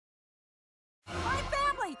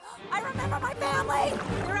family! I remember my family!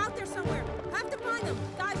 They're out there somewhere. I have to find them.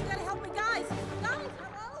 Guys, you gotta help me, guys! Guys,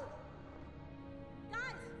 hello?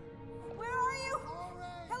 Guys, where are you? Dory!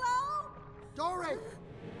 Hello? Dory!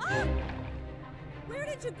 Ah! Where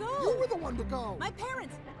did you go? You were the one to go. My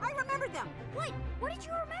parents. I remembered them. Wait, what did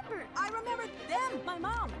you remember? I remembered them. My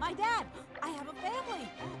mom, my dad. I have a family.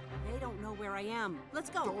 They don't know where I am. Let's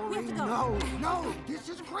go. We have Dory, to go. no, this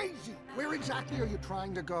is crazy. Where exactly are you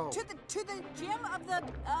trying to go? To the gym of the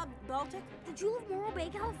Baltic. The Jewel of Morro Bay,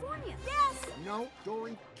 California. Yes. No,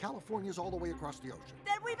 Dory, California's all the way across the ocean.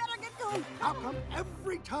 Then we better get going. How come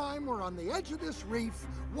every time we're on the edge of this reef,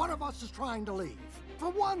 one of us is trying to leave? For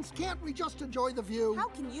once, can't we just enjoy the view? How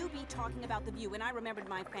can you be talking about the view when I remembered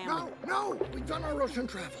my family? No, we've done our ocean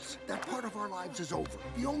travels. That part of our lives is over.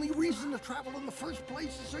 The only reason to travel in the first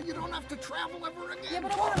place is so you don't have to travel ever again. Yeah,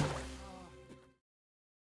 but I wanna...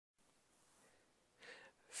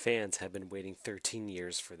 Fans have been waiting 13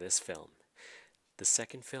 years for this film. The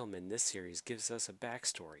second film in this series gives us a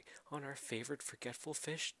backstory on our favorite forgetful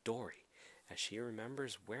fish, Dory, as she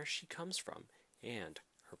remembers where she comes from and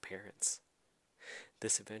her parents.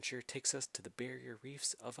 This adventure takes us to the barrier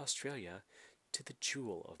reefs of Australia to the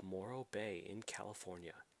Jewel of Morro Bay in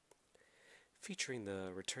California. Featuring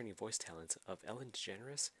the returning voice talents of Ellen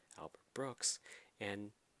DeGeneres, Albert Brooks,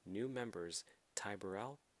 and new members Ty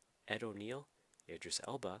Burrell, Ed O'Neill, Idris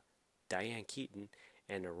Elba, Diane Keaton,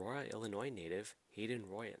 and Aurora, Illinois native Hayden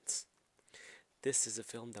Royance. This is a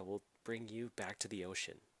film that will bring you back to the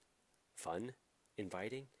ocean. Fun,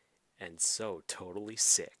 inviting, and so totally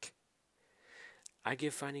sick. I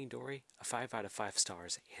give Finding Dory a 5 out of 5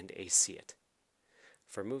 stars and a see it.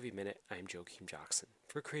 For Movie Minute, I'm Joakim Jackson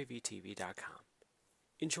for CravyTV.com.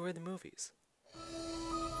 Enjoy the movies.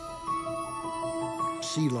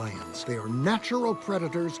 Sea lions. They are natural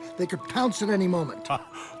predators. They could pounce at any moment.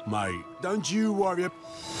 Mate, don't you worry.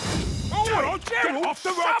 Oh, Get off the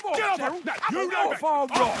rock! Get off! You know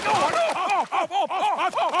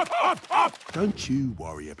Don't you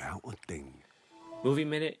worry about a thing. Movie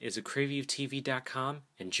Minute is a CravyTV.com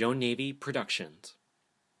and Joe Navy Productions.